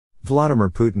Vladimir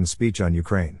Putin's speech on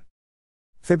Ukraine.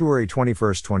 February 21,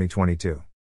 2022.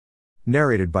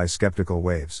 Narrated by Skeptical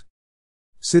Waves.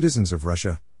 Citizens of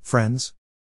Russia, friends.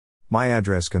 My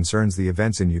address concerns the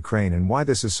events in Ukraine and why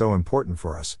this is so important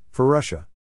for us, for Russia.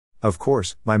 Of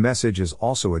course, my message is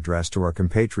also addressed to our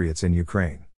compatriots in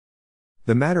Ukraine.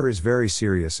 The matter is very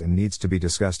serious and needs to be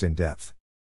discussed in depth.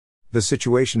 The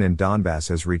situation in Donbass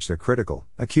has reached a critical,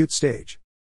 acute stage.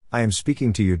 I am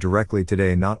speaking to you directly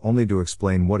today not only to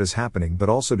explain what is happening but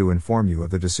also to inform you of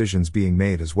the decisions being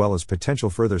made as well as potential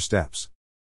further steps.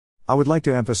 I would like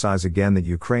to emphasize again that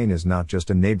Ukraine is not just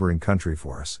a neighboring country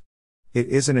for us. It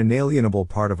is an inalienable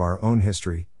part of our own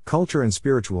history, culture and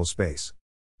spiritual space.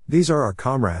 These are our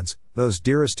comrades, those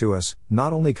dearest to us,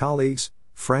 not only colleagues,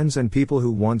 friends and people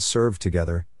who once served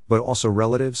together, but also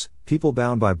relatives, people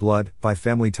bound by blood, by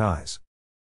family ties.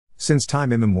 Since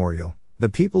time immemorial, the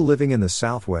people living in the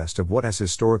southwest of what has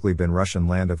historically been Russian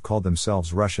land have called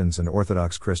themselves Russians and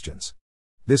Orthodox Christians.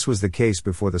 This was the case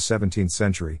before the 17th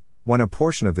century, when a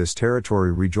portion of this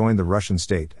territory rejoined the Russian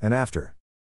state, and after.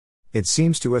 It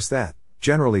seems to us that,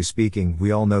 generally speaking,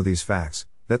 we all know these facts,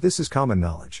 that this is common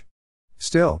knowledge.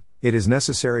 Still, it is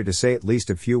necessary to say at least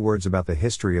a few words about the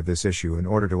history of this issue in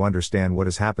order to understand what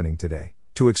is happening today,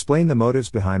 to explain the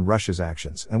motives behind Russia's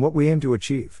actions and what we aim to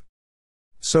achieve.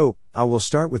 So, I will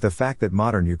start with the fact that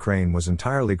modern Ukraine was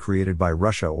entirely created by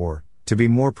Russia or, to be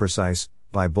more precise,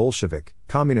 by Bolshevik,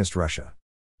 Communist Russia.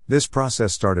 This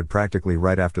process started practically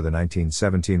right after the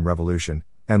 1917 revolution,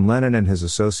 and Lenin and his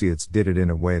associates did it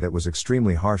in a way that was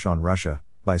extremely harsh on Russia,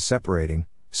 by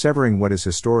severing what is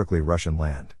historically Russian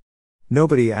land.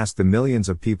 Nobody asked the millions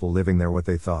of people living there what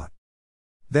they thought.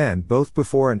 Then, both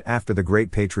before and after the Great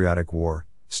Patriotic War,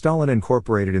 Stalin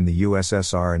incorporated in the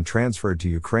USSR and transferred to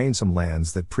Ukraine some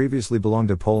lands that previously belonged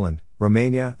to Poland,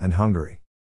 Romania, and Hungary.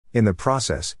 In the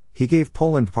process, he gave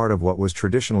Poland part of what was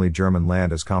traditionally German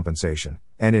land as compensation,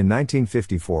 and in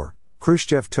 1954,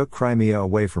 Khrushchev took Crimea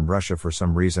away from Russia for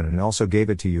some reason and also gave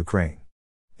it to Ukraine.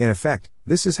 In effect,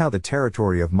 this is how the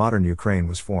territory of modern Ukraine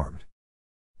was formed.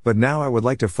 But now I would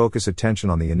like to focus attention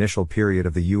on the initial period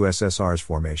of the USSR's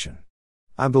formation.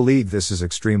 I believe this is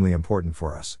extremely important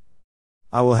for us.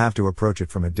 I will have to approach it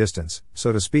from a distance,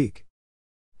 so to speak.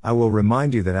 I will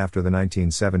remind you that after the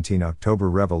 1917 October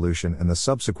Revolution and the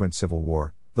subsequent Civil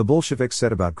War, the Bolsheviks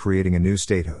set about creating a new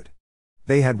statehood.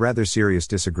 They had rather serious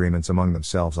disagreements among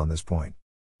themselves on this point.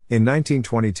 In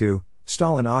 1922,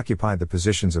 Stalin occupied the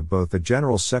positions of both the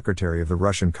General Secretary of the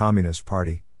Russian Communist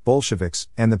Party, Bolsheviks,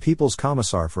 and the People's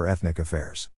Commissar for Ethnic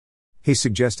Affairs. He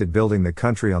suggested building the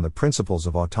country on the principles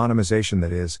of autonomization,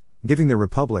 that is, giving the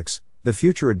republics, the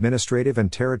future administrative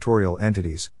and territorial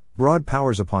entities, broad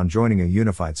powers upon joining a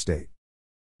unified state.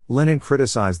 Lenin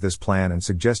criticized this plan and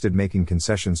suggested making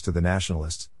concessions to the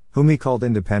nationalists, whom he called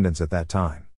independents at that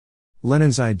time.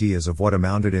 Lenin's ideas of what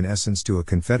amounted in essence to a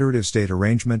confederative state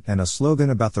arrangement and a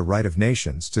slogan about the right of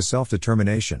nations to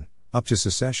self-determination, up to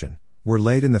secession, were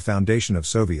laid in the foundation of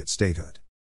Soviet statehood.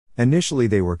 Initially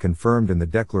they were confirmed in the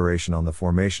Declaration on the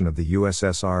Formation of the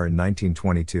USSR in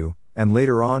 1922, and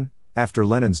later on, after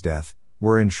Lenin's death,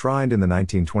 were enshrined in the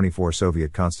 1924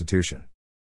 Soviet Constitution.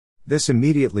 This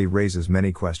immediately raises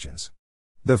many questions.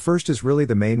 The first is really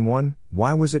the main one: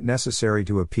 why was it necessary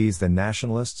to appease the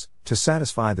nationalists, to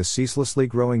satisfy the ceaselessly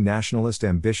growing nationalist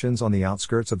ambitions on the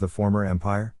outskirts of the former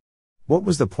empire? What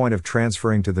was the point of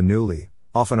transferring to the newly,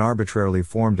 often arbitrarily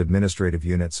formed administrative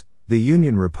units, the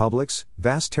Union Republics,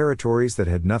 vast territories that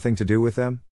had nothing to do with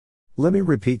them? Let me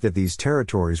repeat that these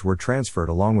territories were transferred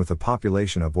along with the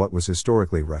population of what was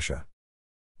historically Russia.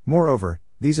 Moreover,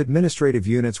 these administrative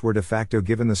units were de facto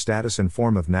given the status and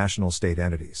form of national state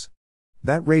entities.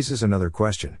 That raises another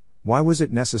question: why was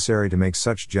it necessary to make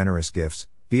such generous gifts,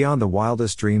 beyond the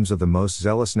wildest dreams of the most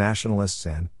zealous nationalists,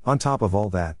 and, on top of all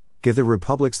that, give the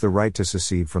republics the right to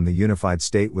secede from the unified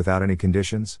state without any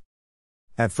conditions?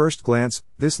 At first glance,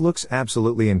 this looks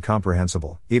absolutely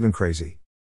incomprehensible, even crazy.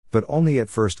 But only at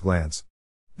first glance.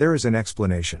 There is an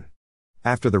explanation.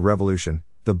 After the revolution,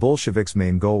 the Bolsheviks'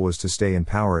 main goal was to stay in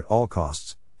power at all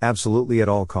costs, absolutely at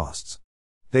all costs.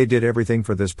 They did everything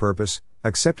for this purpose,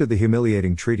 accepted the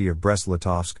humiliating Treaty of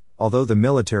Brest-Litovsk, although the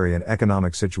military and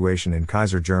economic situation in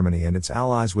Kaiser Germany and its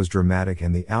allies was dramatic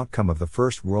and the outcome of the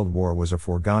First World War was a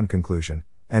foregone conclusion,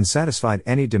 and satisfied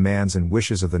any demands and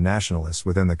wishes of the nationalists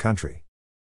within the country.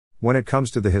 When it comes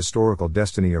to the historical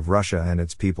destiny of Russia and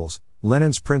its peoples,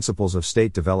 Lenin's principles of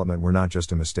state development were not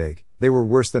just a mistake, they were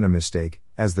worse than a mistake,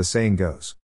 as the saying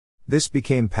goes. This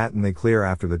became patently clear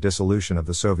after the dissolution of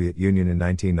the Soviet Union in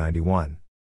 1991.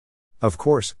 Of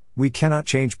course, we cannot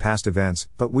change past events,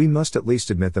 but we must at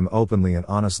least admit them openly and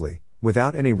honestly,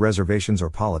 without any reservations or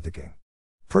politicking.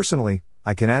 Personally,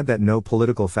 I can add that no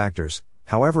political factors,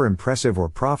 however impressive or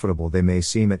profitable they may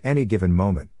seem at any given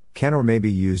moment, can or may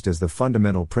be used as the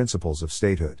fundamental principles of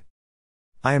statehood.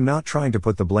 I am not trying to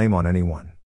put the blame on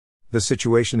anyone. The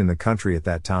situation in the country at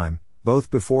that time,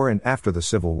 both before and after the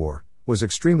Civil War, was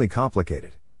extremely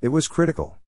complicated. It was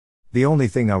critical. The only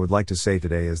thing I would like to say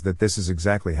today is that this is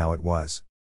exactly how it was.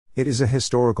 It is a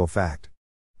historical fact.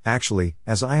 Actually,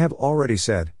 as I have already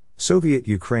said, Soviet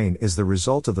Ukraine is the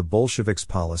result of the Bolsheviks'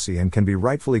 policy and can be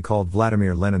rightfully called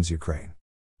Vladimir Lenin's Ukraine.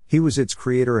 He was its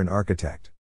creator and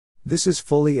architect. This is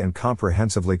fully and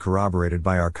comprehensively corroborated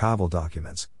by archival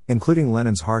documents, including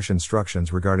Lenin's harsh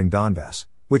instructions regarding Donbass,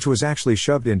 which was actually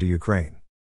shoved into Ukraine.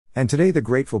 And today the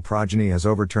grateful progeny has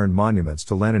overturned monuments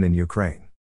to Lenin in Ukraine.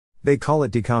 They call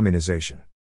it decommunization.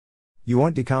 You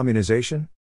want decommunization?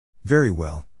 Very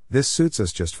well, this suits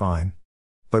us just fine.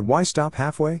 But why stop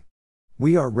halfway?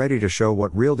 We are ready to show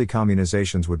what real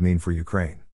decommunizations would mean for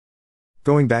Ukraine.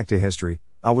 Going back to history,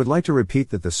 I would like to repeat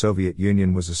that the Soviet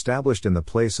Union was established in the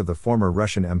place of the former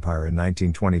Russian Empire in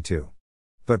 1922.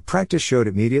 But practice showed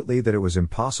immediately that it was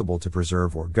impossible to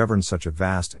preserve or govern such a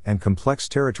vast and complex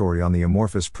territory on the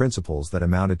amorphous principles that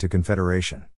amounted to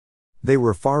confederation. They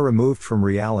were far removed from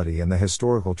reality and the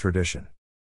historical tradition.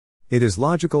 It is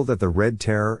logical that the Red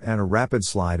Terror and a rapid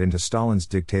slide into Stalin's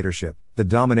dictatorship, the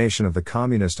domination of the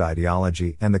communist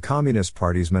ideology and the Communist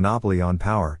Party's monopoly on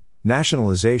power,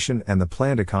 nationalization and the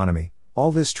planned economy,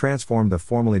 all this transformed the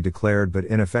formally declared but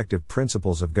ineffective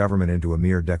principles of government into a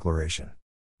mere declaration.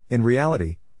 In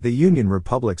reality, the Union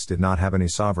republics did not have any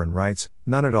sovereign rights,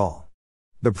 none at all.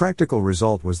 The practical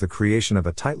result was the creation of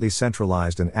a tightly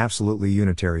centralized and absolutely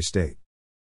unitary state.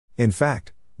 In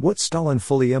fact, what Stalin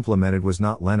fully implemented was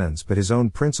not Lenin's but his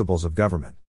own principles of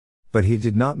government. But he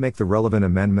did not make the relevant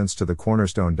amendments to the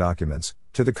cornerstone documents,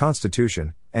 to the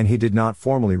Constitution, and he did not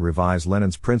formally revise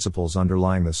Lenin's principles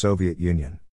underlying the Soviet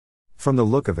Union. From the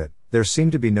look of it, there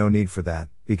seemed to be no need for that,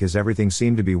 because everything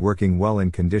seemed to be working well in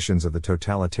conditions of the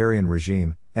totalitarian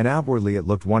regime, and outwardly it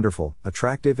looked wonderful,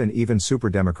 attractive and even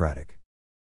super-democratic.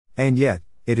 And yet,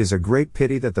 it is a great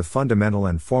pity that the fundamental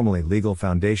and formally legal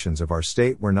foundations of our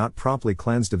state were not promptly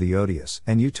cleansed of the odious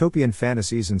and utopian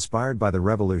fantasies inspired by the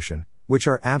revolution, which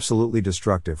are absolutely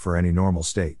destructive for any normal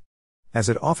state. As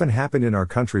it often happened in our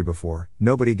country before,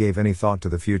 nobody gave any thought to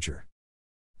the future.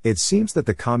 It seems that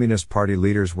the Communist Party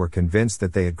leaders were convinced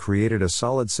that they had created a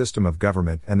solid system of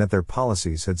government and that their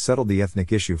policies had settled the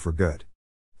ethnic issue for good.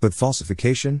 But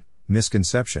falsification,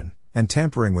 misconception, and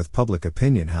tampering with public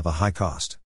opinion have a high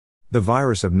cost. The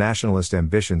virus of nationalist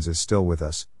ambitions is still with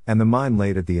us, and the mine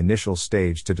laid at the initial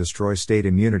stage to destroy state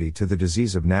immunity to the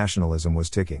disease of nationalism was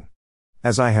ticking.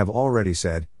 As I have already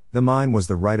said, the mine was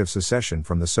the right of secession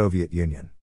from the Soviet Union.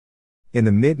 In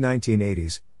the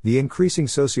mid-1980s, the increasing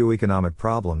socio-economic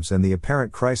problems and the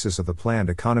apparent crisis of the planned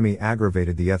economy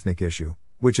aggravated the ethnic issue,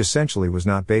 which essentially was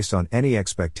not based on any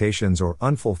expectations or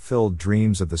unfulfilled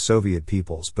dreams of the Soviet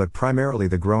peoples but primarily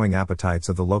the growing appetites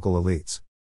of the local elites.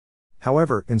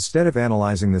 However, instead of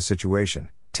analyzing the situation,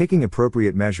 taking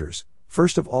appropriate measures,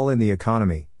 first of all in the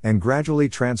economy, and gradually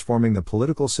transforming the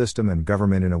political system and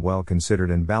government in a well-considered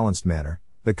and balanced manner,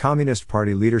 the Communist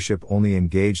Party leadership only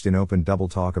engaged in open double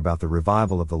talk about the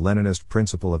revival of the Leninist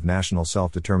principle of national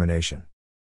self-determination.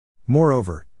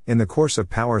 Moreover, in the course of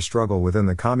power struggle within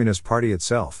the Communist Party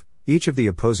itself, each of the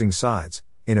opposing sides,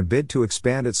 in a bid to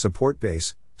expand its support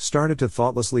base, started to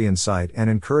thoughtlessly incite and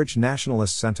encourage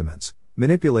nationalist sentiments,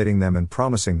 manipulating them and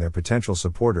promising their potential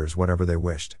supporters whatever they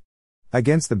wished.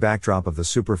 Against the backdrop of the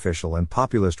superficial and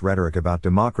populist rhetoric about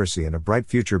democracy and a bright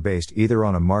future based either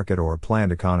on a market or a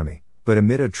planned economy, but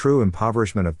amid a true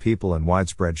impoverishment of people and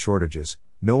widespread shortages,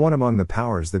 no one among the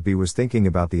powers that be was thinking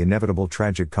about the inevitable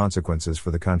tragic consequences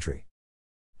for the country.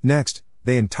 Next,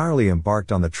 they entirely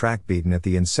embarked on the track beaten at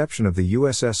the inception of the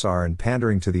USSR and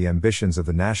pandering to the ambitions of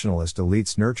the nationalist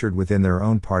elites nurtured within their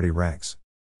own party ranks.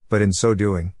 But in so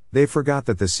doing, they forgot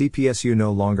that the CPSU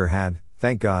no longer had,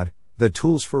 thank God, the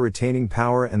tools for retaining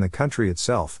power and the country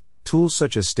itself, tools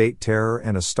such as state terror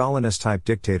and a Stalinist-type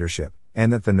dictatorship,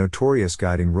 and that the notorious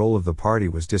guiding role of the party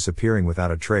was disappearing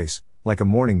without a trace, like a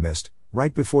morning mist,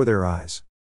 right before their eyes.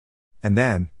 And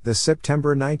then, the September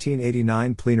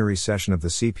 1989 plenary session of the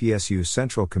CPSU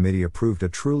Central Committee approved a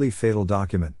truly fatal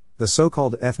document, the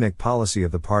so-called ethnic policy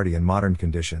of the party in modern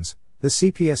conditions, the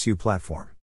CPSU platform.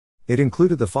 It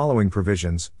included the following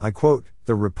provisions, I quote,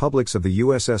 "The republics of the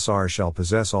USSR shall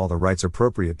possess all the rights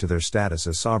appropriate to their status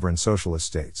as sovereign socialist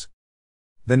states."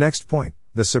 The next point,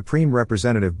 "The supreme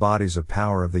representative bodies of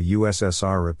power of the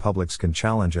USSR republics can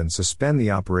challenge and suspend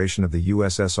the operation of the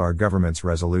USSR government's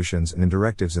resolutions and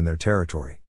directives in their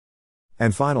territory."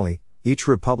 And finally, each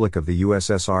republic of the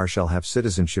USSR shall have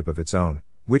citizenship of its own,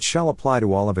 which shall apply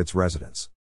to all of its residents.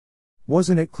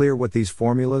 Wasn't it clear what these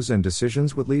formulas and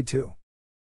decisions would lead to?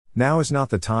 Now is not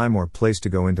the time or place to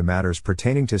go into matters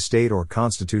pertaining to state or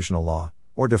constitutional law,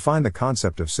 or define the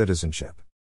concept of citizenship.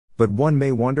 But one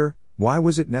may wonder, why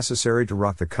was it necessary to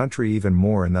rock the country even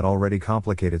more in that already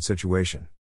complicated situation?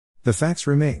 The facts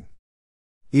remain.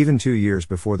 Even 2 years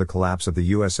before the collapse of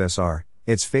the USSR,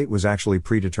 its fate was actually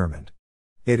predetermined.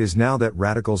 It is now that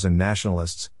radicals and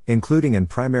nationalists, including and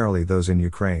primarily those in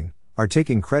Ukraine, are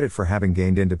taking credit for having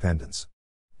gained independence.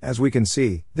 As we can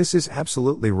see, this is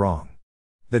absolutely wrong.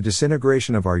 The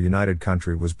disintegration of our united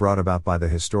country was brought about by the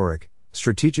historic,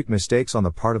 strategic mistakes on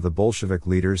the part of the Bolshevik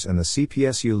leaders and the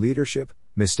CPSU leadership,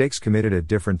 mistakes committed at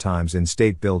different times in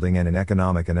state building and in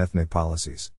economic and ethnic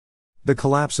policies. The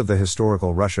collapse of the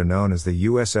historical Russia known as the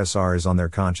USSR is on their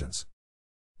conscience.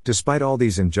 Despite all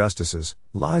these injustices,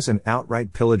 lies and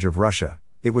outright pillage of Russia,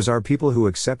 it was our people who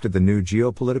accepted the new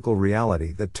geopolitical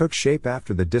reality that took shape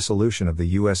after the dissolution of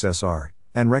the USSR,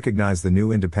 and recognized the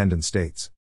new independent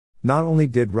states. Not only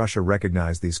did Russia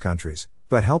recognize these countries,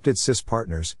 but helped its CIS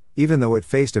partners, even though it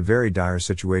faced a very dire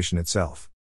situation itself.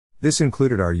 This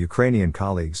included our Ukrainian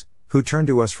colleagues, who turned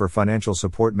to us for financial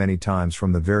support many times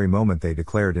from the very moment they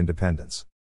declared independence.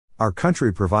 Our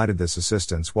country provided this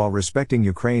assistance while respecting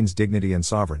Ukraine's dignity and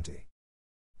sovereignty.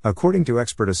 According to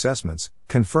expert assessments,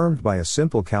 confirmed by a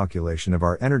simple calculation of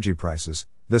our energy prices,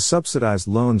 the subsidized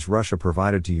loans Russia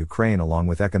provided to Ukraine along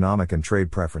with economic and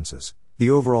trade preferences, the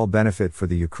overall benefit for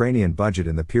the Ukrainian budget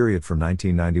in the period from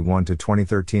 1991 to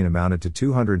 2013 amounted to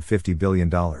 $250 billion.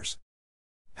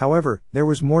 However, there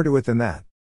was more to it than that.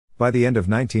 By the end of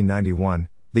 1991,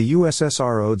 the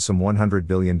USSR owed some $100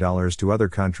 billion to other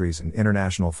countries and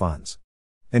international funds.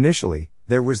 Initially,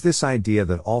 there was this idea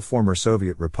that all former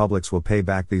Soviet republics will pay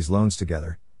back these loans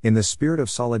together, in the spirit of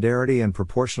solidarity and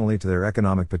proportionally to their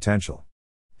economic potential.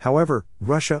 However,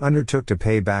 Russia undertook to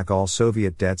pay back all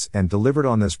Soviet debts and delivered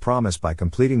on this promise by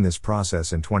completing this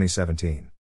process in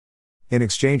 2017. In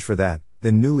exchange for that,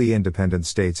 the newly independent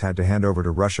states had to hand over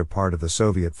to Russia part of the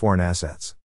Soviet foreign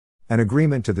assets. An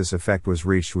agreement to this effect was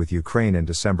reached with Ukraine in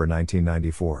December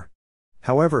 1994.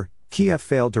 However, Kiev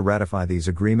failed to ratify these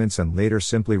agreements and later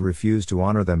simply refused to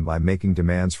honor them by making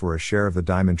demands for a share of the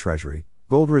diamond treasury,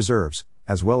 gold reserves,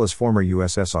 as well as former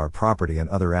USSR property and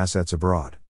other assets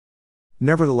abroad.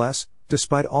 Nevertheless,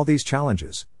 despite all these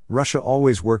challenges, Russia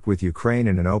always worked with Ukraine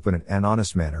in an open and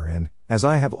honest manner and, as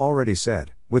I have already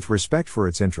said, with respect for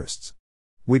its interests.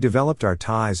 We developed our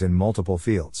ties in multiple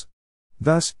fields.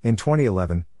 Thus, in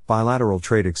 2011, bilateral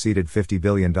trade exceeded $50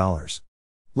 billion.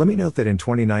 Let me note that in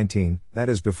 2019, that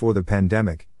is before the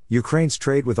pandemic, Ukraine's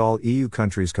trade with all EU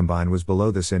countries combined was below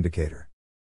this indicator.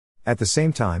 At the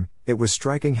same time, it was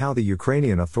striking how the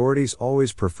Ukrainian authorities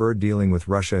always preferred dealing with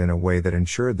Russia in a way that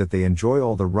ensured that they enjoy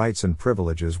all the rights and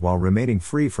privileges while remaining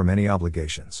free from any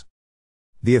obligations.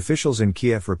 The officials in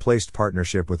Kiev replaced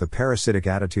partnership with a parasitic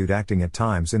attitude, acting at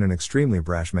times in an extremely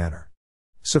brash manner.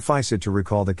 Suffice it to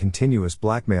recall the continuous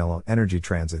blackmail on energy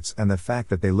transits and the fact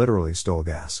that they literally stole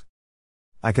gas.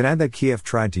 I can add that Kiev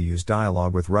tried to use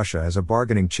dialogue with Russia as a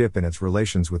bargaining chip in its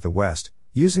relations with the West,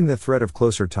 using the threat of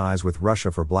closer ties with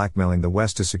Russia for blackmailing the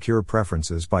West to secure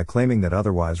preferences by claiming that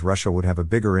otherwise Russia would have a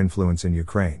bigger influence in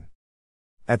Ukraine.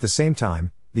 At the same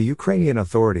time, the Ukrainian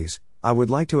authorities, I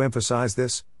would like to emphasize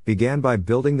this, began by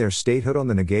building their statehood on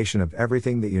the negation of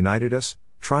everything that united us,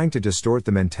 trying to distort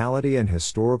the mentality and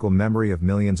historical memory of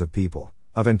millions of people,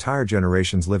 of entire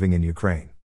generations living in Ukraine.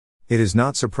 It is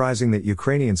not surprising that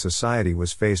Ukrainian society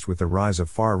was faced with the rise of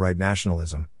far-right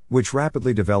nationalism, which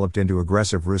rapidly developed into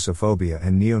aggressive Russophobia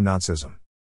and neo-Nazism.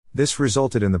 This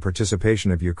resulted in the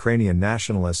participation of Ukrainian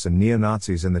nationalists and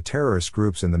neo-Nazis in the terrorist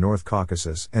groups in the North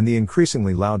Caucasus and the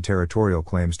increasingly loud territorial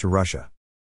claims to Russia.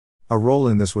 A role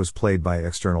in this was played by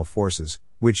external forces,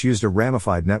 which used a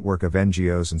ramified network of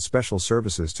NGOs and special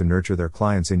services to nurture their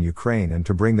clients in Ukraine and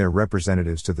to bring their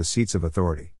representatives to the seats of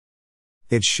authority.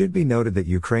 It should be noted that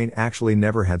Ukraine actually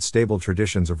never had stable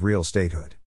traditions of real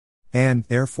statehood. And,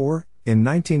 therefore, in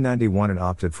 1991 it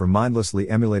opted for mindlessly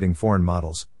emulating foreign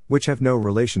models, which have no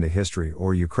relation to history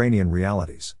or Ukrainian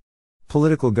realities.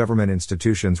 Political government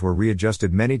institutions were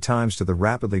readjusted many times to the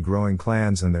rapidly growing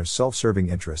clans and their self-serving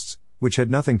interests, which had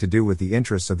nothing to do with the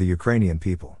interests of the Ukrainian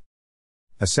people.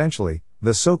 Essentially,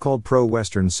 the so-called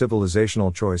pro-Western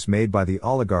civilizational choice made by the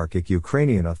oligarchic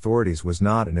Ukrainian authorities was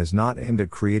not and is not aimed at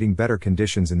creating better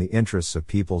conditions in the interests of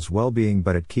people's well-being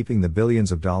but at keeping the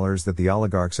billions of dollars that the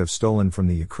oligarchs have stolen from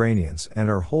the Ukrainians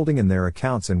and are holding in their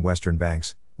accounts in Western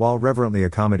banks, while reverently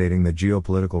accommodating the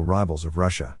geopolitical rivals of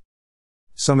Russia.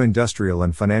 Some industrial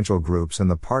and financial groups and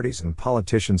the parties and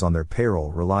politicians on their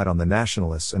payroll relied on the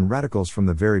nationalists and radicals from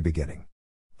the very beginning.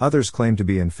 Others claimed to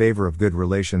be in favor of good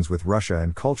relations with Russia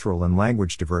and cultural and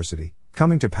language diversity,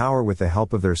 coming to power with the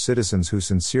help of their citizens who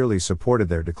sincerely supported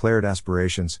their declared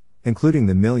aspirations, including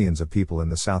the millions of people in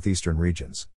the southeastern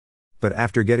regions. But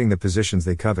after getting the positions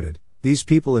they coveted, these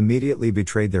people immediately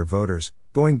betrayed their voters,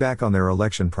 going back on their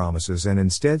election promises and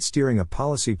instead steering a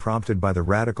policy prompted by the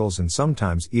radicals and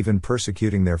sometimes even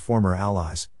persecuting their former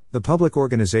allies, the public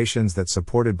organizations that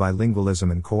supported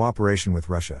bilingualism and cooperation with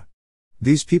Russia.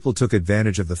 These people took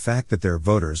advantage of the fact that their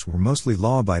voters were mostly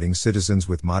law-abiding citizens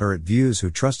with moderate views who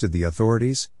trusted the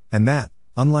authorities, and that,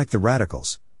 unlike the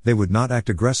radicals, they would not act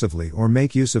aggressively or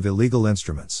make use of illegal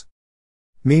instruments.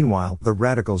 Meanwhile, the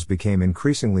radicals became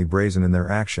increasingly brazen in their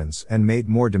actions and made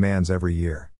more demands every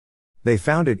year. They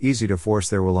found it easy to force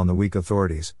their will on the weak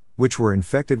authorities, which were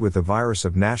infected with the virus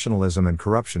of nationalism and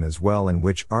corruption as well, and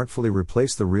which artfully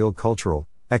replaced the real cultural,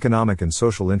 economic and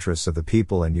social interests of the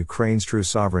people and Ukraine's true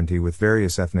sovereignty with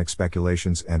various ethnic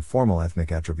speculations and formal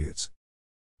ethnic attributes.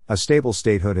 A stable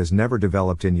statehood has never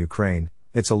developed in Ukraine.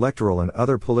 Its electoral and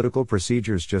other political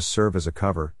procedures just serve as a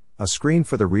cover, a screen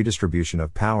for the redistribution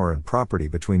of power and property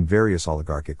between various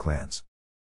oligarchic clans.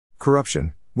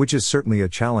 Corruption, which is certainly a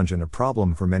challenge and a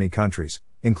problem for many countries,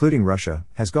 including Russia,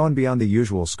 has gone beyond the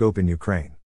usual scope in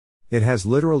Ukraine. It has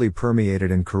literally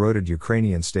permeated and corroded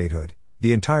Ukrainian statehood,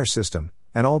 the entire system,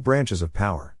 and all branches of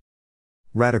power.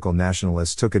 Radical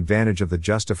nationalists took advantage of the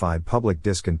justified public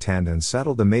discontent and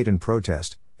settled the Maidan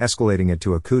protest, escalating it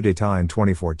to a coup d'état in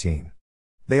 2014.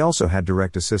 They also had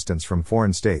direct assistance from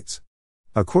foreign states.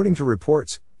 According to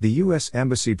reports, the U.S.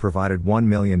 Embassy provided $1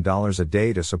 million a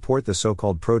day to support the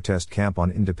so-called protest camp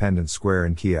on Independence Square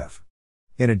in Kiev.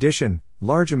 In addition,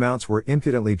 large amounts were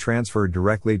impudently transferred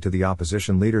directly to the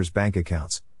opposition leaders' bank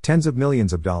accounts, tens of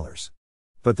millions of dollars.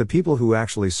 But the people who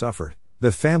actually suffered,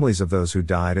 the families of those who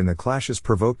died in the clashes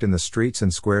provoked in the streets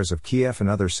and squares of Kiev and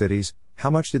other cities, how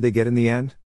much did they get in the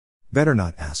end? Better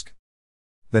not ask.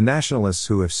 The nationalists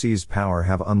who have seized power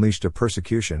have unleashed a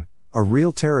persecution, a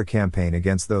real terror campaign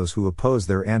against those who oppose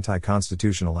their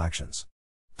anti-constitutional actions.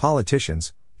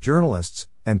 Politicians, journalists,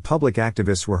 and public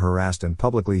activists were harassed and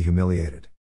publicly humiliated.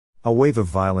 A wave of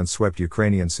violence swept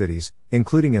Ukrainian cities,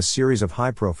 including a series of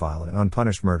high-profile and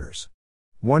unpunished murders.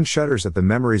 One shudders at the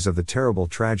memories of the terrible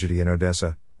tragedy in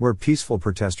Odessa, where peaceful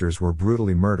protesters were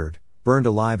brutally murdered, burned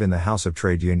alive in the House of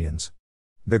Trade Unions.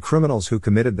 The criminals who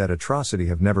committed that atrocity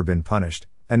have never been punished,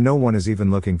 and no one is even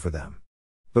looking for them.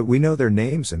 But we know their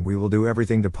names and we will do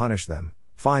everything to punish them,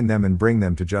 find them and bring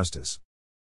them to justice.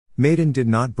 Maidan did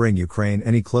not bring Ukraine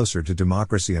any closer to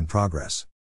democracy and progress.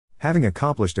 Having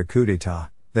accomplished a coup d'état,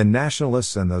 the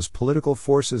nationalists and those political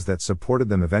forces that supported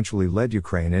them eventually led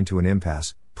Ukraine into an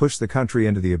impasse, pushed the country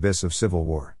into the abyss of civil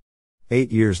war.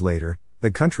 8 years later,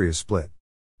 the country is split.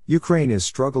 Ukraine is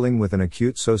struggling with an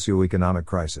acute socio-economic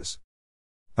crisis.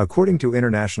 According to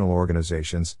international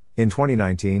organizations, in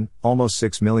 2019, almost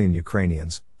 6 million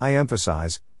Ukrainians, I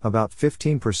emphasize, about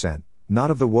 15%, not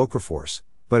of the workforce,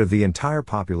 but of the entire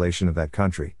population of that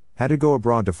country, had to go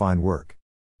abroad to find work.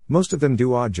 Most of them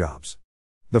do odd jobs.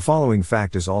 The following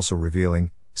fact is also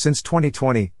revealing: since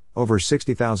 2020, over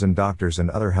 60,000 doctors and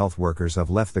other health workers have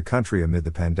left the country amid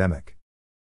the pandemic.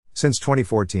 Since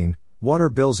 2014, water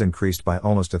bills increased by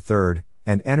almost a third,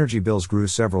 and energy bills grew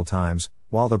several times,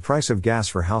 while the price of gas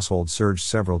for households surged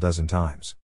several dozen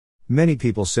times. Many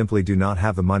people simply do not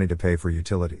have the money to pay for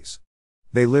utilities.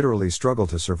 They literally struggle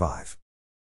to survive.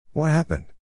 What happened?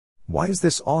 Why is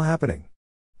this all happening?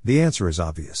 The answer is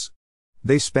obvious.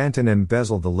 They spent and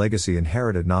embezzled the legacy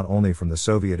inherited not only from the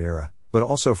Soviet era, but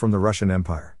also from the Russian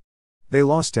Empire. They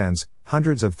lost tens,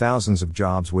 hundreds of thousands of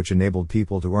jobs which enabled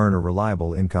people to earn a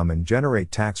reliable income and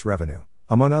generate tax revenue,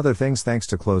 among other things thanks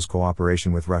to close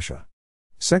cooperation with Russia.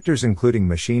 Sectors including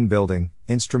machine building,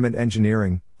 instrument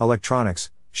engineering,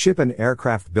 electronics, ship and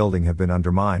aircraft building have been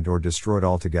undermined or destroyed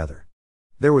altogether.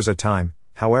 There was a time,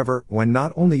 however, when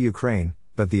not only Ukraine,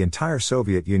 but the entire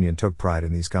Soviet Union took pride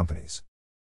in these companies.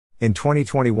 In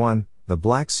 2021, the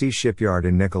Black Sea shipyard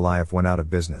in Nikolaev went out of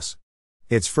business.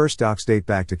 Its first docks date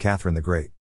back to Catherine the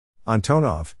Great.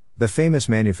 Antonov, the famous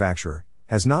manufacturer,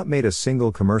 has not made a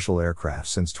single commercial aircraft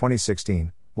since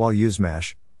 2016, while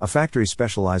Yuzmash, a factory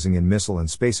specializing in missile and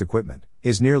space equipment,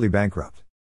 is nearly bankrupt.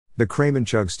 The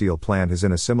Kremenchug steel plant is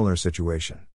in a similar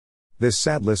situation. This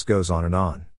sad list goes on and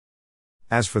on.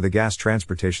 As for the gas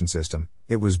transportation system,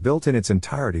 it was built in its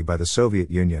entirety by the Soviet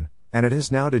Union, and it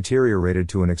has now deteriorated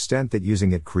to an extent that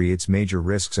using it creates major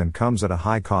risks and comes at a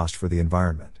high cost for the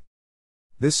environment.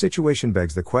 This situation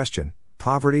begs the question: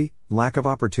 poverty, lack of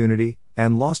opportunity,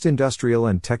 and lost industrial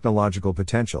and technological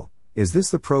potential. Is this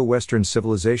the pro-Western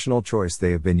civilizational choice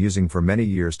they have been using for many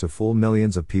years to fool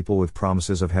millions of people with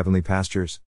promises of heavenly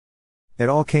pastures? It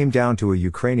all came down to a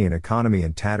Ukrainian economy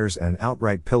in tatters and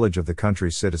outright pillage of the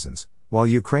country's citizens, while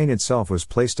Ukraine itself was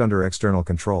placed under external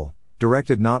control,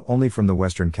 directed not only from the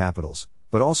Western capitals,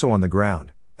 but also on the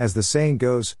ground, as the saying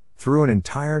goes, through an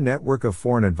entire network of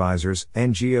foreign advisors,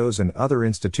 NGOs and other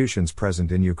institutions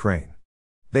present in Ukraine.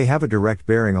 They have a direct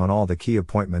bearing on all the key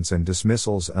appointments and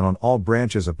dismissals and on all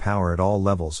branches of power at all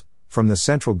levels, from the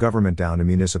central government down to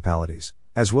municipalities,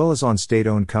 as well as on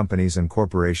state-owned companies and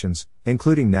corporations,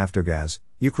 including Naftogaz,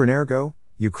 Ukrenergo,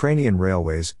 Ukrainian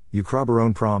Railways,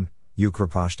 Ukroboronprom,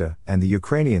 Ukroposhta, and the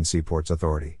Ukrainian Seaports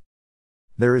Authority.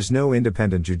 There is no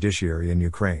independent judiciary in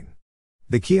Ukraine.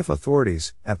 The Kiev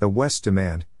authorities, at the West's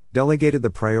demand, delegated the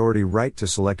priority right to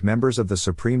select members of the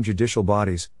supreme judicial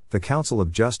bodies, the Council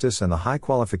of Justice and the High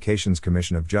Qualifications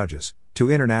Commission of Judges,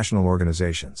 to international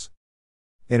organizations.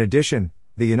 In addition,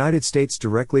 the United States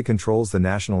directly controls the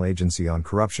National Agency on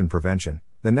Corruption Prevention,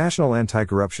 the National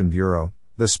Anti-Corruption Bureau,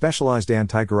 the Specialized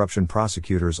Anti-Corruption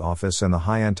Prosecutor's Office and the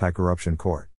High Anti-Corruption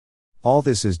Court. All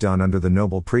this is done under the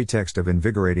noble pretext of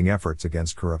invigorating efforts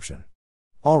against corruption.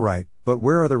 All right, but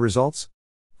where are the results?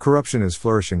 Corruption is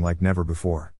flourishing like never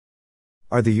before.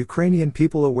 Are the Ukrainian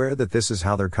people aware that this is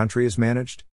how their country is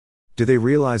managed? Do they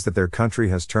realize that their country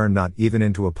has turned not even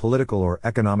into a political or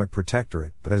economic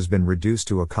protectorate, but has been reduced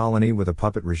to a colony with a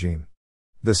puppet regime?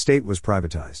 The state was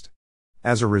privatized.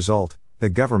 As a result, the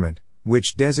government,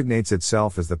 which designates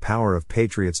itself as the power of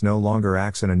patriots, no longer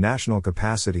acts in a national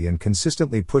capacity and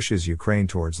consistently pushes Ukraine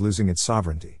towards losing its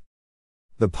sovereignty.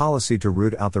 The policy to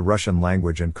root out the Russian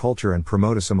language and culture and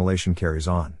promote assimilation carries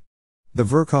on. The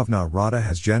Verkhovna Rada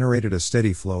has generated a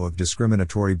steady flow of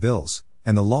discriminatory bills,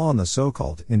 and the law on the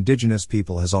so-called indigenous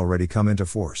people has already come into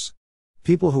force.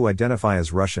 People who identify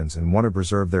as Russians and want to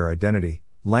preserve their identity,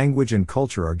 language and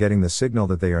culture are getting the signal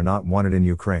that they are not wanted in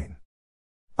Ukraine.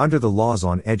 Under the laws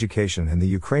on education and the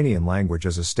Ukrainian language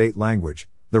as a state language,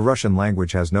 the Russian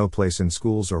language has no place in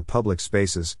schools or public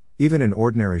spaces, even in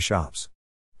ordinary shops.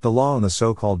 The law on the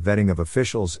so-called vetting of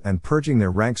officials and purging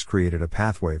their ranks created a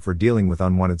pathway for dealing with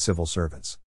unwanted civil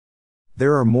servants.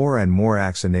 There are more and more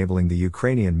acts enabling the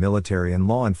Ukrainian military and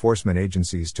law enforcement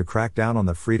agencies to crack down on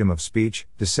the freedom of speech,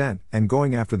 dissent, and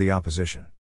going after the opposition.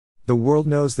 The world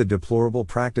knows the deplorable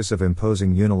practice of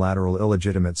imposing unilateral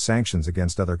illegitimate sanctions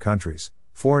against other countries,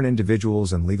 foreign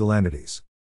individuals and legal entities.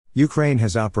 Ukraine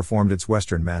has outperformed its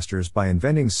Western masters by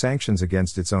inventing sanctions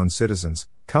against its own citizens,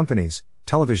 companies,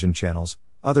 television channels,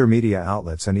 other media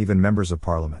outlets and even members of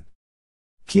parliament.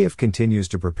 Kiev continues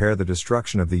to prepare the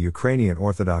destruction of the Ukrainian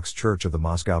Orthodox Church of the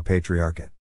Moscow Patriarchate.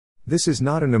 This is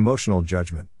not an emotional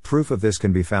judgment, proof of this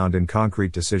can be found in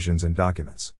concrete decisions and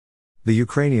documents. The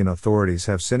Ukrainian authorities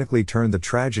have cynically turned the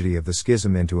tragedy of the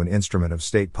schism into an instrument of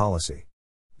state policy.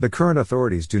 The current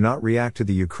authorities do not react to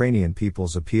the Ukrainian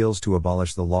people's appeals to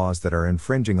abolish the laws that are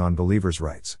infringing on believers'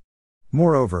 rights.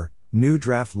 Moreover, new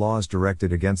draft laws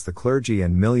directed against the clergy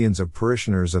and millions of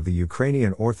parishioners of the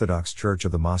Ukrainian Orthodox Church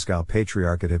of the Moscow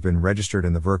Patriarchate have been registered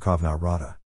in the Verkhovna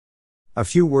Rada. A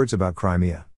few words about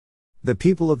Crimea. The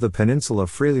people of the peninsula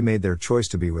freely made their choice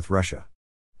to be with Russia.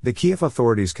 The Kiev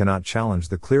authorities cannot challenge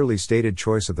the clearly stated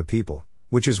choice of the people,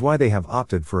 which is why they have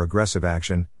opted for aggressive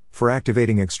action, for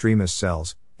activating extremist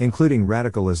cells, including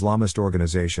radical Islamist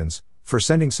organizations, for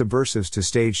sending subversives to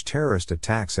stage terrorist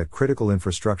attacks at critical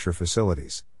infrastructure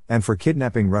facilities, and for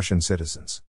kidnapping Russian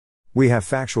citizens. We have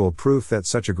factual proof that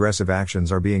such aggressive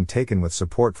actions are being taken with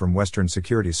support from Western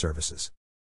security services.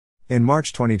 In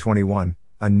March 2021,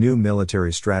 a new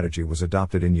military strategy was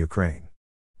adopted in Ukraine.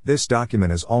 This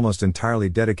document is almost entirely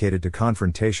dedicated to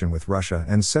confrontation with Russia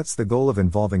and sets the goal of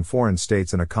involving foreign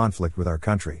states in a conflict with our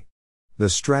country. The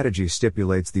strategy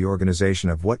stipulates the organization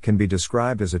of what can be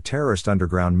described as a terrorist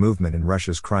underground movement in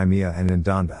Russia's Crimea and in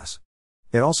Donbass.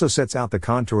 It also sets out the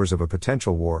contours of a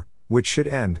potential war, which should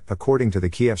end, according to the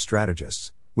Kiev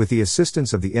strategists, with the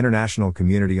assistance of the international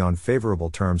community on favorable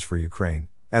terms for Ukraine,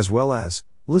 as well as,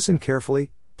 listen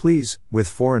carefully, please, with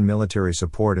foreign military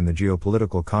support in the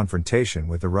geopolitical confrontation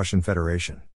with the Russian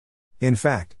Federation. In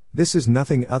fact, this is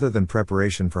nothing other than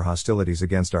preparation for hostilities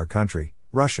against our country,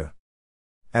 Russia.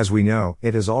 As we know,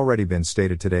 it has already been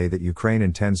stated today that Ukraine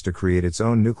intends to create its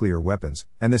own nuclear weapons,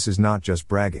 and this is not just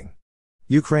bragging.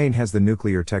 Ukraine has the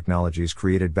nuclear technologies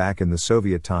created back in the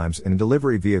Soviet times and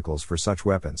delivery vehicles for such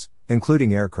weapons,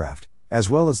 including aircraft, as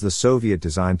well as the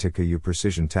Soviet-designed Tupolev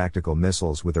precision tactical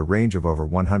missiles with a range of over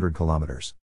 100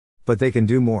 kilometers. But they can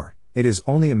do more, it is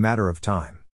only a matter of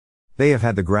time. They have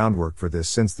had the groundwork for this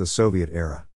since the Soviet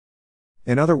era.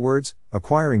 In other words,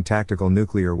 acquiring tactical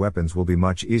nuclear weapons will be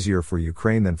much easier for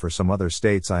Ukraine than for some other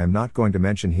states I am not going to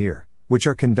mention here, which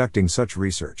are conducting such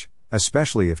research,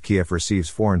 especially if Kiev receives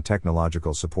foreign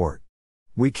technological support.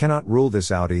 We cannot rule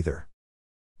this out either.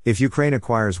 If Ukraine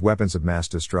acquires weapons of mass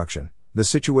destruction, the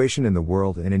situation in the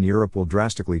world and in Europe will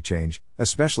drastically change,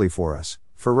 especially for us,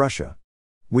 for Russia.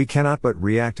 We cannot but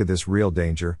react to this real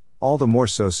danger, all the more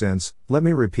so since, let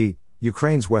me repeat,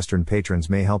 Ukraine's Western patrons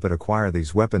may help it acquire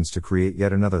these weapons to create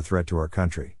yet another threat to our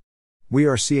country. We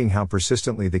are seeing how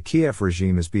persistently the Kiev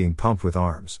regime is being pumped with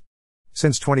arms.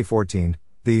 Since 2014,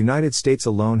 the United States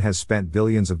alone has spent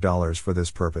billions of dollars for this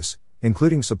purpose,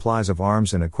 including supplies of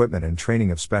arms and equipment and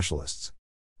training of specialists.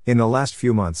 In the last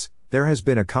few months, there has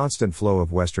been a constant flow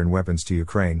of Western weapons to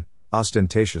Ukraine,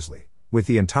 ostentatiously, with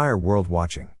the entire world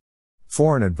watching.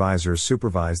 Foreign advisors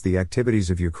supervise the activities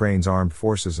of Ukraine's armed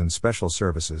forces and special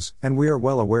services, and we are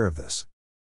well aware of this.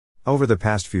 Over the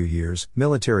past few years,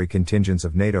 military contingents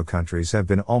of NATO countries have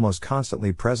been almost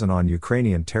constantly present on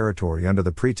Ukrainian territory under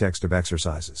the pretext of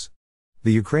exercises.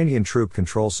 The Ukrainian troop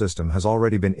control system has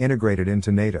already been integrated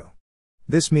into NATO.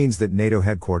 This means that NATO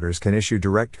headquarters can issue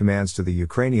direct commands to the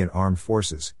Ukrainian armed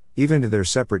forces, even to their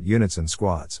separate units and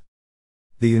squads.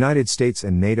 The United States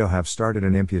and NATO have started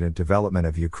an impudent development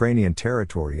of Ukrainian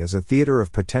territory as a theater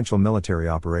of potential military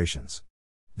operations.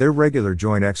 Their regular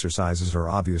joint exercises are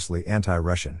obviously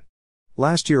anti-Russian.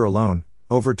 Last year alone,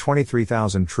 over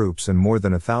 23,000 troops and more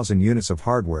than 1,000 units of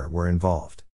hardware were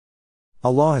involved. A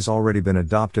law has already been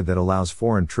adopted that allows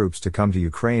foreign troops to come to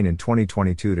Ukraine in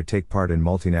 2022 to take part in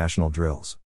multinational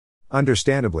drills.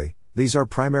 Understandably, these are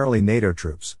primarily NATO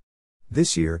troops.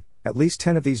 This year, at least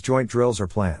 10 of these joint drills are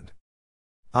planned.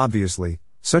 Obviously,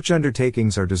 such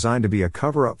undertakings are designed to be a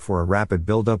cover-up for a rapid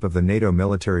buildup of the NATO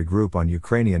military group on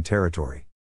Ukrainian territory.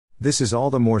 This is all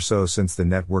the more so since the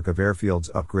network of airfields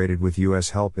upgraded with U.S.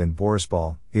 help in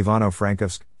Borispol,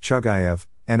 Ivano-Frankivsk, Chugayev,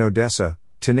 and Odessa,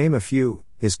 to name a few,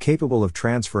 is capable of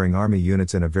transferring army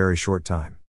units in a very short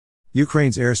time.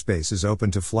 Ukraine's airspace is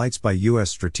open to flights by U.S.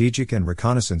 strategic and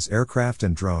reconnaissance aircraft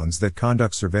and drones that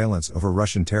conduct surveillance over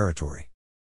Russian territory.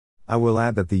 I will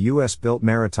add that the U.S.-built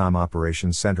Maritime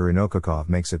Operations Center in Okhotsk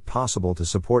makes it possible to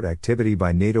support activity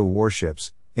by NATO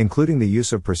warships, including the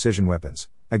use of precision weapons,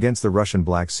 against the Russian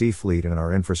Black Sea Fleet and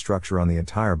our infrastructure on the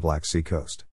entire Black Sea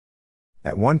coast.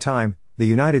 At one time, the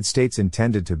United States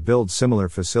intended to build similar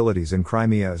facilities in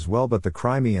Crimea as well, but the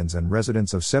Crimeans and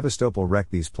residents of Sevastopol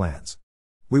wrecked these plans.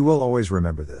 We will always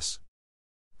remember this.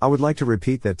 I would like to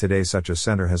repeat that today such a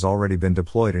center has already been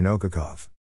deployed in Okhotsk.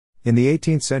 In the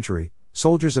 18th century,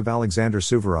 soldiers of Alexander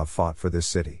Suvorov fought for this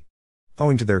city.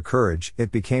 Owing to their courage,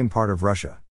 it became part of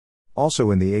Russia.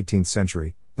 Also in the 18th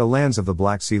century, the lands of the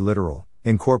Black Sea littoral,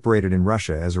 incorporated in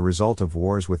Russia as a result of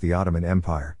wars with the Ottoman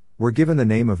Empire, were given the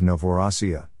name of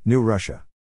Novorossiya, New Russia.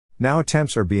 Now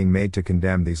attempts are being made to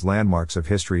condemn these landmarks of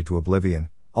history to oblivion,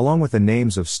 along with the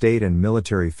names of state and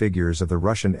military figures of the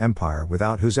Russian Empire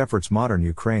without whose efforts modern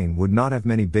Ukraine would not have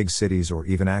many big cities or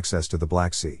even access to the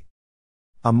Black Sea.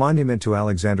 A monument to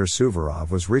Alexander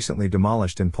Suvorov was recently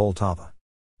demolished in Poltava.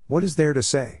 What is there to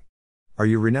say? Are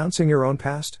you renouncing your own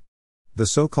past? The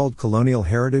so-called colonial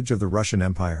heritage of the Russian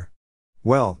Empire?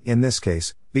 Well, in this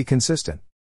case, be consistent.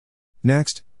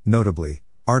 Next, notably,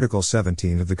 Article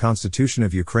 17 of the Constitution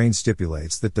of Ukraine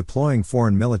stipulates that deploying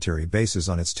foreign military bases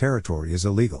on its territory is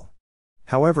illegal.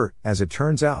 However, as it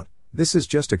turns out, this is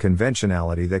just a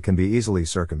conventionality that can be easily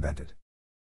circumvented.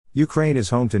 Ukraine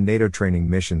is home to NATO training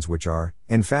missions which are,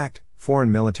 in fact,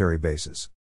 foreign military bases.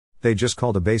 They just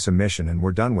called a base a mission and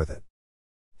were done with it.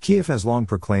 Kiev has long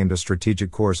proclaimed a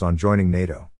strategic course on joining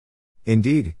NATO.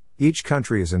 Indeed, each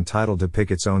country is entitled to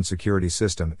pick its own security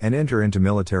system and enter into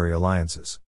military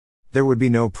alliances. There would be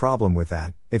no problem with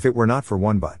that, if it were not for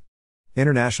one but.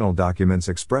 International documents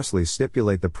expressly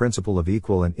stipulate the principle of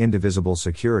equal and indivisible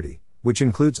security, which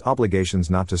includes obligations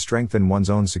not to strengthen one's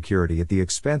own security at the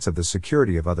expense of the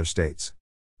security of other states.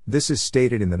 This is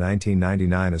stated in the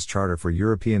 1999 AS Charter for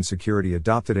European Security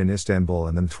adopted in Istanbul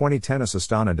and the 2010 AS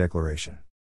Astana Declaration.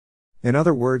 In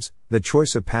other words, the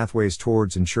choice of pathways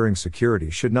towards ensuring security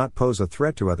should not pose a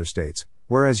threat to other states,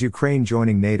 whereas Ukraine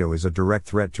joining NATO is a direct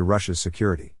threat to Russia's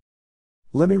security.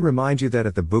 Let me remind you that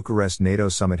at the Bucharest NATO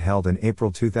summit held in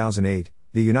April 2008,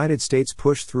 the United States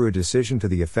pushed through a decision to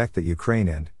the effect that Ukraine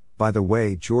and, by the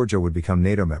way, Georgia would become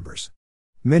NATO members.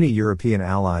 Many European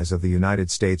allies of the United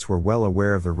States were well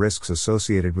aware of the risks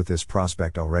associated with this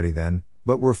prospect already then,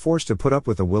 but were forced to put up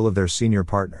with the will of their senior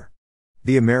partner.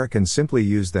 The Americans simply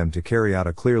used them to carry out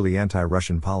a clearly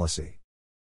anti-Russian policy.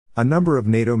 A number of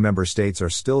NATO member states are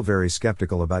still very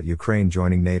skeptical about Ukraine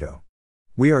joining NATO.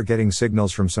 We are getting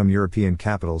signals from some European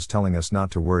capitals telling us not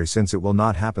to worry since it will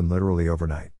not happen literally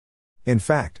overnight. In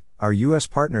fact, our US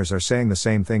partners are saying the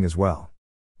same thing as well.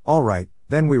 Alright,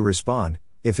 then we respond,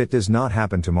 if it does not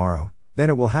happen tomorrow, then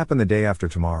it will happen the day after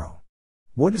tomorrow.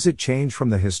 What does it change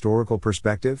from the historical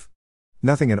perspective?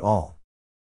 Nothing at all.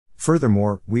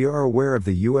 Furthermore, we are aware of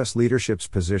the US leadership's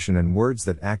position and words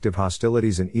that active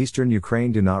hostilities in eastern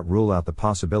Ukraine do not rule out the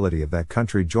possibility of that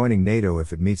country joining NATO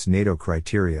if it meets NATO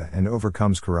criteria and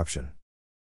overcomes corruption.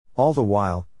 All the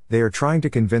while, they are trying to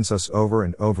convince us over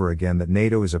and over again that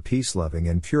NATO is a peace-loving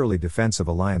and purely defensive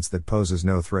alliance that poses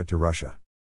no threat to Russia.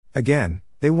 Again,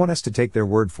 they want us to take their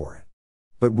word for it.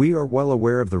 But we are well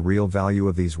aware of the real value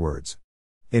of these words.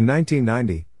 In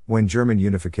 1990, when German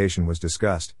unification was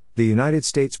discussed, the United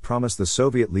States promised the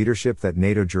Soviet leadership that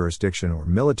NATO jurisdiction or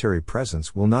military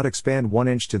presence will not expand 1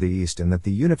 inch to the east and that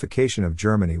the unification of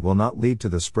Germany will not lead to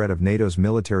the spread of NATO's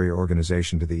military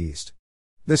organization to the east.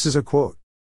 This is a quote.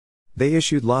 They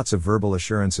issued lots of verbal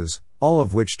assurances, all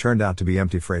of which turned out to be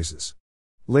empty phrases.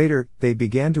 Later, they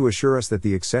began to assure us that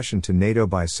the accession to NATO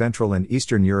by Central and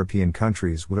Eastern European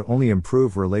countries would only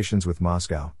improve relations with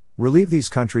Moscow, relieve these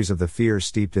countries of the fear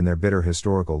steeped in their bitter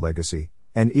historical legacy,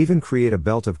 and even create a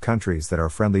belt of countries that are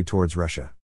friendly towards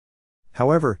Russia.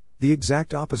 However, the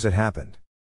exact opposite happened.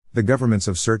 The governments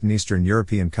of certain Eastern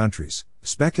European countries,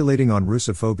 speculating on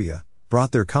Russophobia,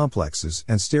 brought their complexes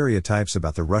and stereotypes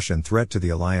about the Russian threat to the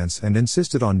alliance and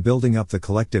insisted on building up the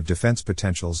collective defense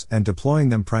potentials and deploying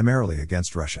them primarily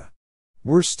against Russia.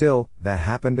 Worse still, that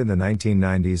happened in the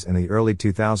 1990s and the early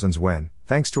 2000s when,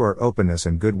 thanks to our openness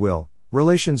and goodwill,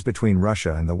 relations between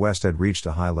Russia and the West had reached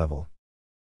a high level.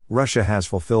 Russia has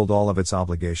fulfilled all of its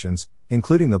obligations,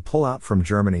 including the pullout from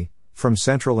Germany, from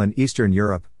Central and Eastern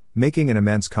Europe, making an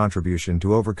immense contribution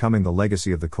to overcoming the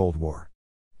legacy of the Cold War.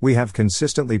 We have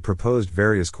consistently proposed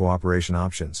various cooperation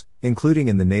options, including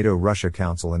in the NATO-Russia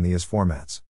Council and the IS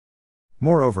formats.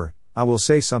 Moreover, I will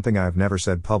say something I have never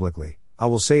said publicly, I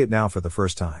will say it now for the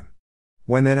first time.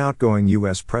 When then outgoing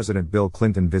US President Bill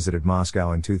Clinton visited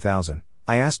Moscow in 2000,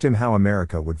 I asked him how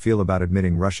America would feel about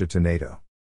admitting Russia to NATO.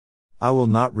 I will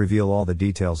not reveal all the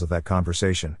details of that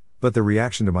conversation, but the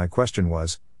reaction to my question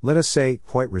was, let us say,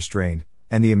 quite restrained,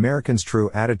 and the Americans' true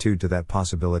attitude to that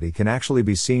possibility can actually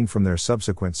be seen from their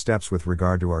subsequent steps with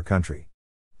regard to our country.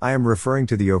 I am referring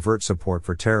to the overt support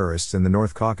for terrorists in the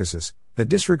North Caucasus, the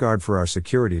disregard for our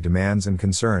security demands and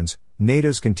concerns,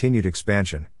 NATO's continued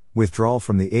expansion, withdrawal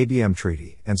from the ABM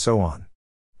Treaty, and so on.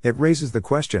 It raises the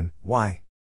question, why?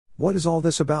 What is all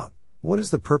this about? What is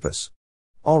the purpose?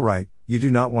 All right, you do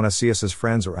not want to see us as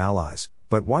friends or allies,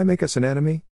 but why make us an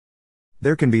enemy?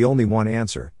 There can be only one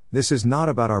answer. This is not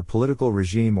about our political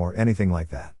regime or anything like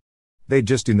that. They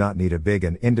just do not need a big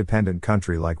and independent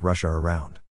country like Russia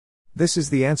around. This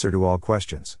is the answer to all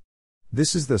questions.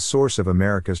 This is the source of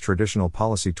America's traditional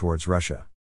policy towards Russia.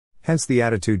 Hence the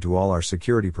attitude to all our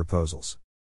security proposals.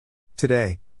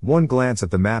 Today, one glance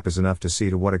at the map is enough to see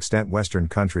to what extent Western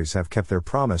countries have kept their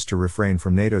promise to refrain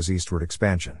from NATO's eastward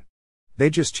expansion. They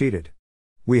just cheated.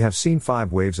 We have seen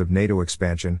 5 waves of NATO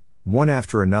expansion, one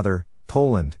after another.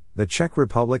 Poland, the Czech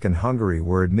Republic and Hungary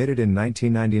were admitted in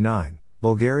 1999,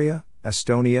 Bulgaria,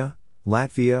 Estonia,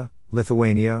 Latvia,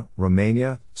 Lithuania,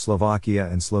 Romania, Slovakia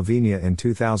and Slovenia in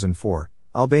 2004,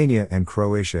 Albania and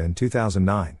Croatia in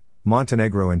 2009,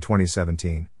 Montenegro in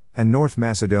 2017, and North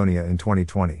Macedonia in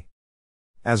 2020.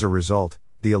 As a result,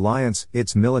 the alliance,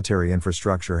 its military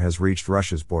infrastructure has reached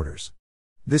Russia's borders.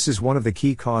 This is one of the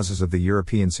key causes of the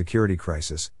European security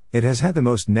crisis. It has had the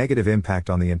most negative impact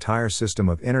on the entire system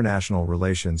of international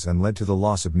relations and led to the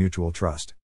loss of mutual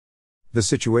trust. The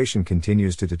situation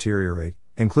continues to deteriorate,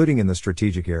 including in the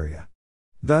strategic area.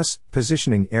 Thus,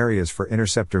 positioning areas for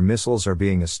interceptor missiles are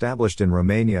being established in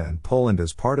Romania and Poland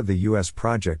as part of the US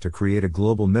project to create a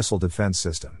global missile defense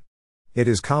system. It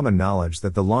is common knowledge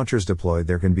that the launchers deployed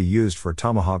there can be used for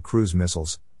Tomahawk cruise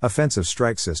missiles, offensive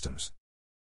strike systems.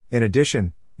 In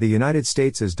addition, the United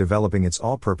States is developing its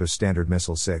all-purpose Standard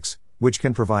Missile 6, which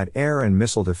can provide air and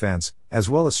missile defense, as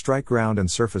well as strike ground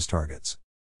and surface targets.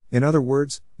 In other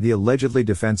words, the allegedly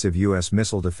defensive U.S.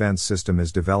 missile defense system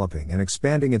is developing and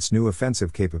expanding its new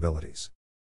offensive capabilities.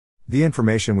 The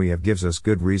information we have gives us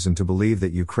good reason to believe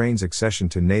that Ukraine's accession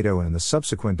to NATO and the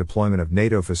subsequent deployment of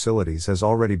NATO facilities has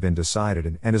already been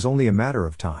decided and is only a matter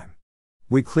of time.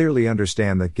 We clearly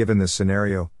understand that given this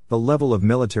scenario, the level of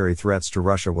military threats to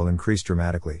Russia will increase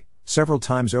dramatically, several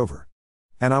times over.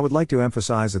 And I would like to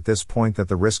emphasize at this point that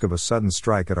the risk of a sudden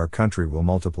strike at our country will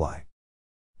multiply.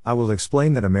 I will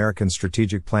explain that American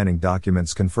strategic planning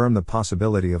documents confirm the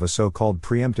possibility of a so-called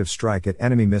preemptive strike at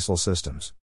enemy missile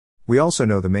systems. We also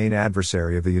know the main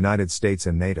adversary of the United States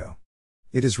and NATO.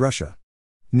 It is Russia.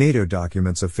 NATO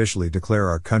documents officially declare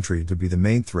our country to be the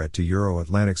main threat to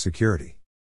Euro-Atlantic security.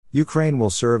 Ukraine will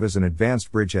serve as an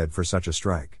advanced bridgehead for such a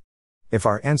strike. If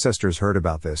our ancestors heard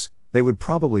about this, they would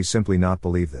probably simply not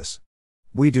believe this.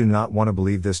 We do not want to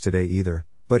believe this today either,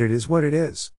 but it is what it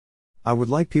is. I would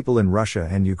like people in Russia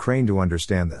and Ukraine to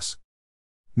understand this.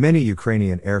 Many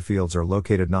Ukrainian airfields are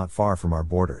located not far from our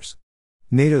borders.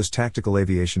 NATO's tactical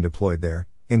aviation deployed there,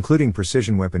 including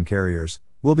precision weapon carriers,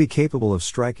 will be capable of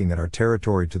striking at our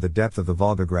territory to the depth of the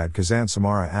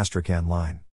Volgograd-Kazan-Samara-Astrakhan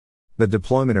line. The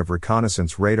deployment of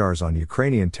reconnaissance radars on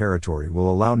Ukrainian territory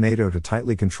will allow NATO to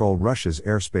tightly control Russia's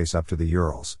airspace up to the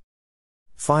Urals.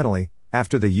 Finally,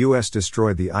 after the US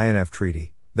destroyed the INF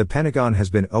Treaty, the Pentagon has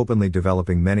been openly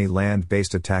developing many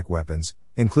land-based attack weapons,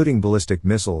 including ballistic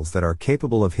missiles that are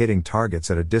capable of hitting targets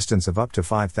at a distance of up to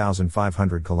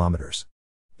 5,500 kilometers.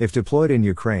 If deployed in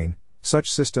Ukraine,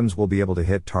 such systems will be able to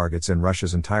hit targets in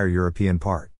Russia's entire European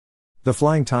part. The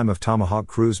flying time of Tomahawk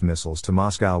cruise missiles to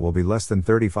Moscow will be less than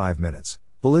 35 minutes,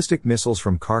 ballistic missiles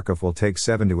from Kharkiv will take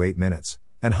 7 to 8 minutes,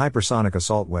 and hypersonic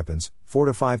assault weapons, 4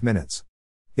 to 5 minutes.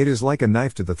 It is like a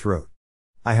knife to the throat.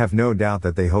 I have no doubt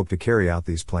that they hope to carry out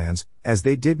these plans, as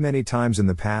they did many times in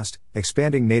the past,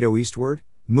 expanding NATO eastward,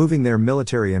 moving their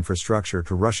military infrastructure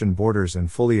to Russian borders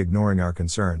and fully ignoring our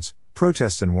concerns,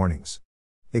 protests and warnings.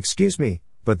 Excuse me,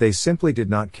 but they simply did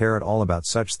not care at all about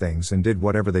such things and did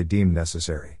whatever they deemed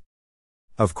necessary.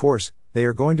 Of course, they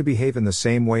are going to behave in the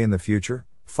same way in the future,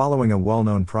 following a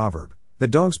well-known proverb, the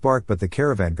dogs bark but the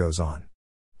caravan goes on.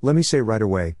 Let me say right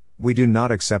away, we do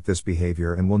not accept this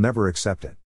behavior and will never accept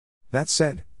it. That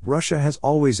said, Russia has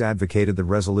always advocated the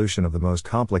resolution of the most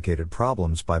complicated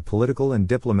problems by political and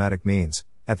diplomatic means,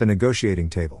 at the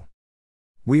negotiating table.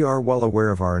 We are well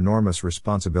aware of our enormous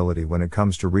responsibility when it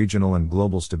comes to regional and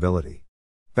global stability.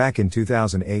 Back in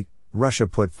 2008, Russia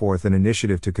put forth an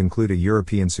initiative to conclude a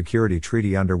European security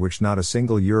treaty under which not a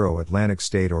single Euro-Atlantic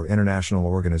state or international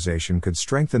organization could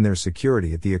strengthen their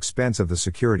security at the expense of the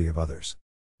security of others.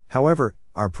 However,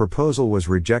 our proposal was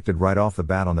rejected right off the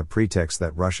bat on the pretext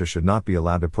that Russia should not be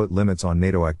allowed to put limits on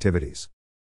NATO activities.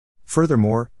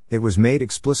 Furthermore, it was made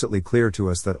explicitly clear to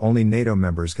us that only NATO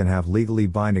members can have legally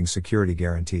binding security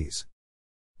guarantees.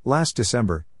 Last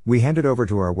December, we handed over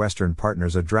to our Western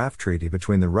partners a draft treaty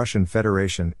between the Russian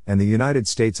Federation and the United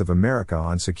States of America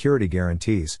on security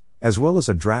guarantees, as well as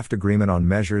a draft agreement on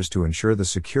measures to ensure the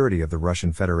security of the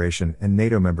Russian Federation and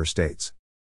NATO member states.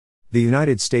 The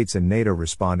United States and NATO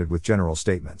responded with general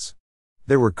statements.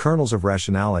 There were kernels of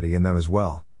rationality in them as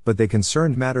well, but they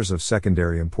concerned matters of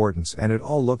secondary importance and it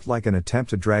all looked like an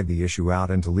attempt to drag the issue out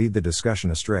and to lead the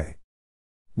discussion astray.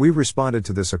 We responded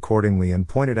to this accordingly and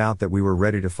pointed out that we were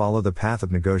ready to follow the path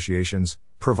of negotiations,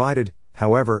 provided,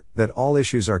 however, that all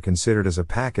issues are considered as a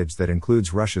package that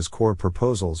includes Russia's core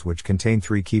proposals which contain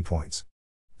 3 key points.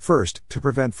 First, to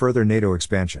prevent further NATO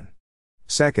expansion.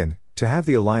 Second, to have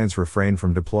the alliance refrain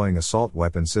from deploying assault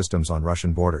weapon systems on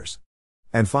Russian borders.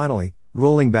 And finally,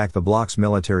 rolling back the bloc's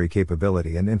military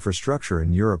capability and infrastructure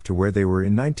in Europe to where they were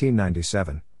in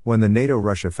 1997, when the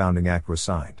NATO-Russia Founding Act was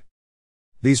signed.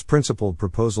 These principled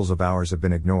proposals of ours have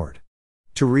been ignored.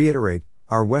 To reiterate,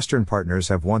 our Western partners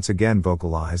have once again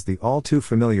vocalized the all too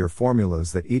familiar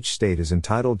formulas that each state is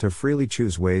entitled to freely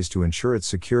choose ways to ensure its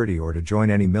security or to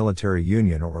join any military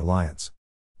union or alliance.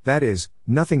 That is,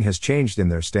 nothing has changed in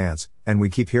their stance, and we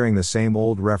keep hearing the same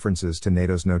old references to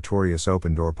NATO's notorious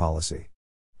open-door policy.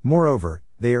 Moreover,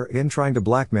 they are trying to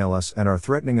blackmail us and are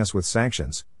threatening us with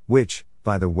sanctions, which,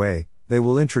 by the way, they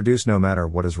will introduce no matter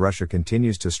what as Russia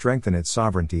continues to strengthen its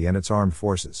sovereignty and its armed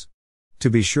forces. To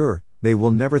be sure, they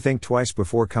will never think twice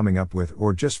before coming up with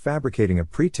or just fabricating a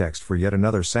pretext for yet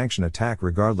another sanction attack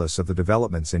regardless of the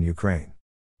developments in Ukraine.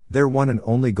 Their one and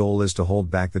only goal is to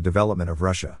hold back the development of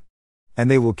Russia.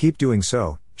 And they will keep doing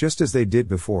so, just as they did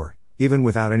before, even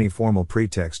without any formal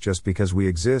pretext just because we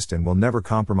exist and will never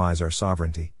compromise our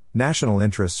sovereignty, national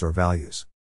interests or values.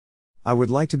 I would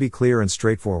like to be clear and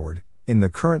straightforward, in the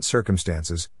current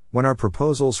circumstances, when our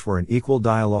proposals for an equal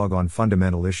dialogue on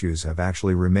fundamental issues have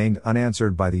actually remained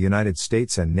unanswered by the United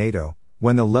States and NATO,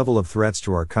 when the level of threats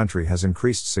to our country has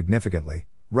increased significantly,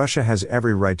 Russia has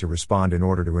every right to respond in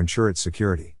order to ensure its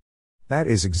security. That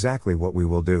is exactly what we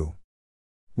will do.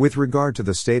 With regard to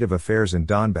the state of affairs in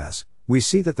Donbass, we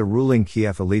see that the ruling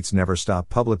Kiev elites never stop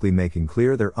publicly making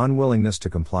clear their unwillingness to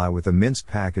comply with the Minsk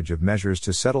package of measures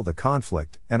to settle the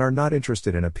conflict and are not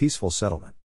interested in a peaceful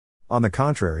settlement. On the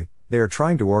contrary, they are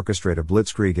trying to orchestrate a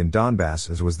blitzkrieg in Donbass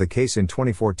as was the case in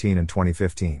 2014 and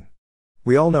 2015.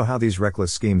 We all know how these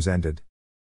reckless schemes ended.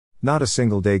 Not a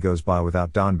single day goes by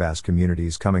without Donbass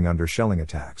communities coming under shelling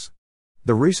attacks.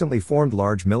 The recently formed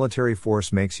large military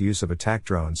force makes use of attack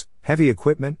drones, heavy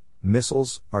equipment,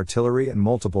 missiles, artillery, and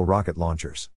multiple rocket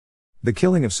launchers. The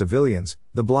killing of civilians,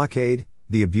 the blockade,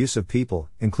 the abuse of people,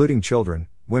 including children,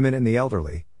 women, and the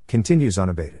elderly, continues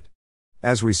unabated.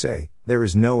 As we say, there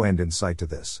is no end in sight to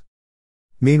this.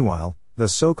 Meanwhile, the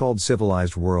so-called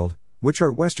civilized world, which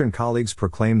our Western colleagues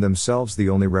proclaim themselves the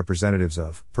only representatives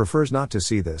of, prefers not to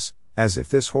see this, as if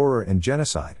this horror and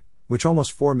genocide, which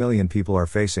almost 4 million people are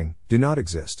facing, do not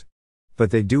exist. But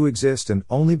they do exist, and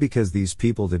only because these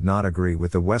people did not agree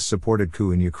with the West-supported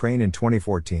coup in Ukraine in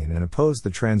 2014 and opposed the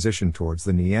transition towards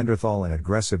the Neanderthal and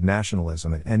aggressive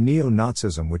nationalism and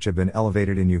neo-Nazism which have been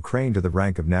elevated in Ukraine to the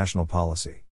rank of national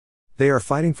policy. They are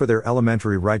fighting for their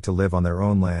elementary right to live on their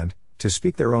own land, to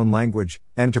speak their own language,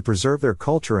 and to preserve their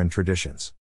culture and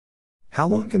traditions. How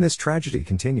long can this tragedy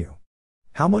continue?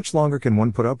 How much longer can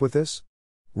one put up with this?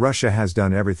 Russia has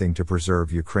done everything to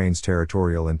preserve Ukraine's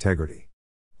territorial integrity.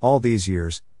 All these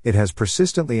years, it has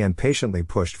persistently and patiently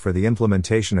pushed for the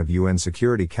implementation of UN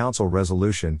Security Council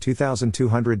Resolution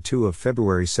 2202 of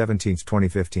February 17,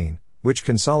 2015, which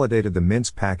consolidated the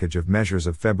Minsk package of measures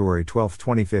of February 12,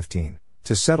 2015,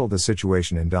 to settle the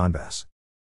situation in Donbass.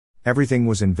 Everything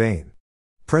was in vain.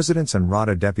 Presidents and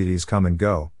Rada deputies come and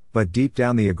go, but deep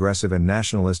down the aggressive and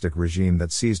nationalistic regime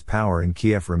that seized power in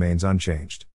Kiev remains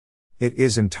unchanged. It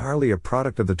is entirely a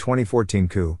product of the 2014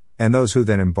 coup, and those who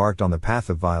then embarked on the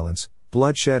path of violence,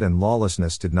 bloodshed and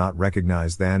lawlessness did not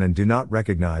recognize then and do not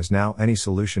recognize now any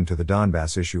solution to the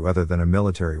Donbass issue other than a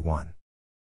military one.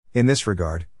 In this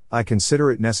regard, I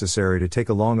consider it necessary to take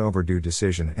a long overdue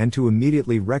decision and to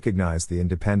immediately recognize the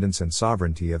independence and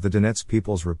sovereignty of the Donetsk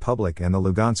People's Republic and the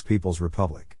Lugansk People's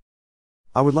Republic.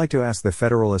 I would like to ask the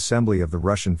Federal Assembly of the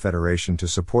Russian Federation to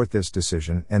support this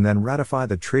decision and then ratify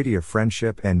the Treaty of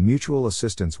Friendship and Mutual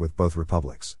Assistance with both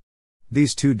republics.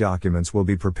 These two documents will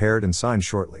be prepared and signed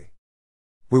shortly.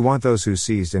 We want those who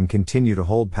seized and continue to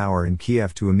hold power in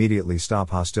Kiev to immediately stop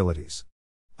hostilities.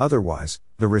 Otherwise,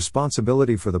 the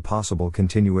responsibility for the possible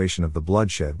continuation of the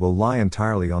bloodshed will lie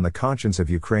entirely on the conscience of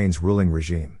Ukraine's ruling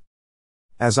regime.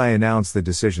 As I announce the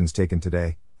decisions taken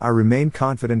today, I remain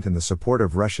confident in the support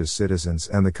of Russia's citizens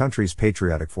and the country's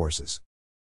patriotic forces.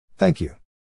 Thank you.